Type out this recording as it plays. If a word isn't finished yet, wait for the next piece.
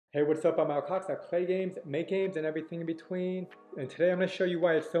Hey, what's up? I'm Al Cox. I play games, make games, and everything in between. And today I'm going to show you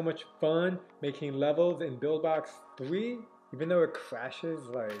why it's so much fun making levels in Buildbox 3, even though it crashes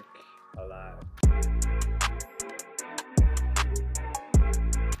like a lot.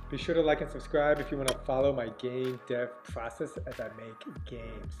 Be sure to like and subscribe if you want to follow my game dev process as I make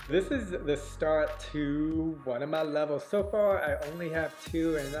games. This is the start to one of my levels. So far, I only have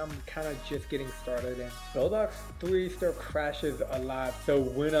 2 and I'm kind of just getting started. And Buildbox 3 still crashes a lot. So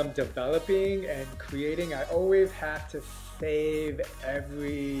when I'm developing and creating, I always have to save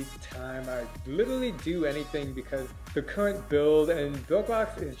every time I literally do anything because the current build and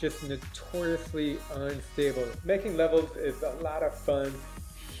Buildbox is just notoriously unstable. Making levels is a lot of fun.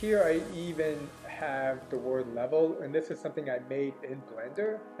 Here I even have the word level, and this is something I made in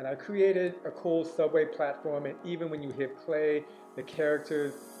Blender, and I created a cool subway platform, and even when you hit play, the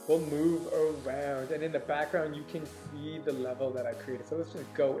characters will move around, and in the background you can see the level that I created. So let's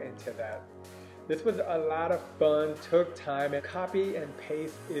just go into that. This was a lot of fun, took time, and copy and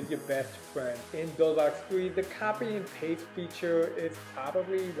paste is your best friend. In Buildbox 3, the copy and paste feature is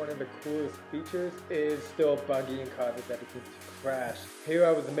probably one of the coolest features. It is still buggy and causes everything to crash. Here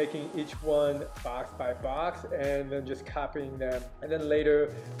I was making each one box by box and then just copying them. And then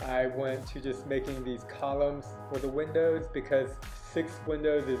later I went to just making these columns for the windows because 6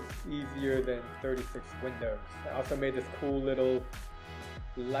 windows is easier than 36 windows. I also made this cool little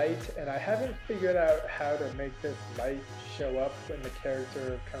light, and I haven't figured out how to make this light show up when the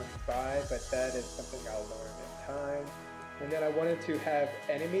character comes by, but that is something I'll learn in time. And then I wanted to have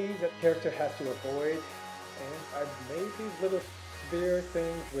enemies that the character has to avoid, and I've made these little sphere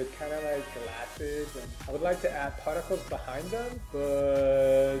things with kind of like glasses, and I would like to add particles behind them,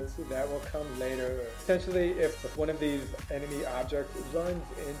 but that will come later. Essentially, if one of these enemy objects runs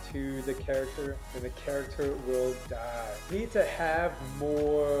into the character, then the character will die. You need to have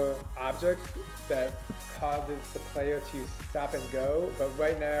more objects that causes the player to stop and go, but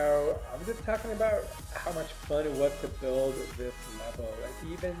right now I'm just talking about how much fun it was to build this level.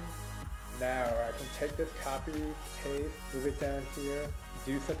 And even now I can take this copy, paste, move it down here,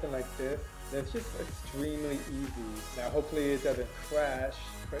 do something like this. It's just extremely easy. Now hopefully it doesn't crash,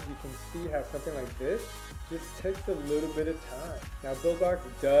 but you can see how something like this just takes a little bit of time. Now Buildbox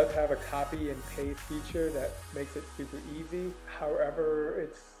does have a copy and paste feature that makes it super easy. However,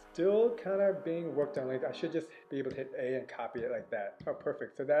 it's still kind of being worked on. Like I should just be able to hit A and copy it like that. Oh,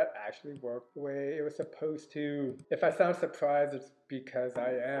 perfect. So that actually worked the way it was supposed to. If I sound surprised, it's because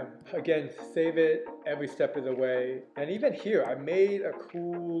I am. Again, save it every step of the way. And even here, I made a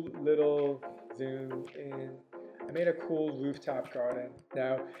cool little zoom in. I made a cool rooftop garden.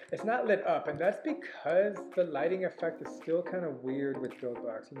 Now, it's not lit up, and that's because the lighting effect is still kind of weird with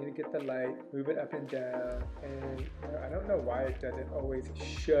Buildbox. You need to get the light, move it up and down, and I don't know why it doesn't always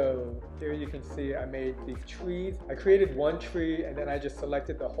show. Here you can see I made these trees. I created one tree, and then I just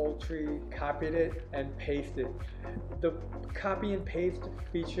selected the whole tree, copied it, and pasted. The copy and paste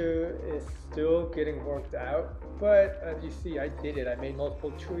feature is still getting worked out, but as you see, I did it. I made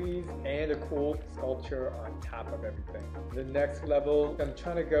multiple trees and a cool sculpture on top of everything. The next level, I'm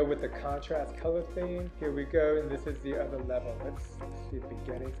trying to go with the contrast color theme. Here we go, and this is the other level. Let's see the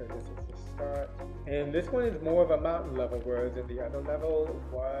beginning, so this is the start. And this one is more of a mountain level, whereas in the other level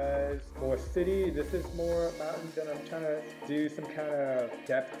was more city. This is more mountains, and I'm trying to do some kind of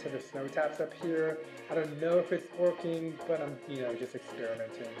depth to the snow tops up here. I don't know if it's working, but I'm, just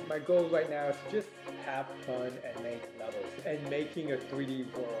experimenting. My goal right now is to just have fun and make levels and making a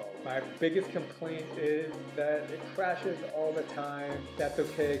 3D world. My biggest complaint is that it crashes all the time. That's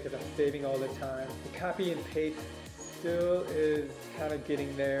okay because I'm saving all the time. The copy and paste still is kind of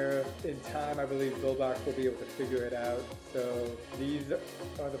getting there. In time, I believe Buildbox will be able to figure it out. So these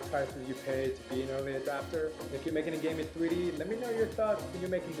are the prices you pay to be an early adopter. If you're making a game in 3D, let me know your thoughts when you're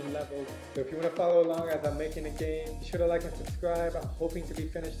making the levels. So if you want to follow along as I'm making a game, be sure to like and subscribe. I'm hoping to be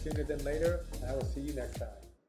finished sooner than later, and I will see you next time.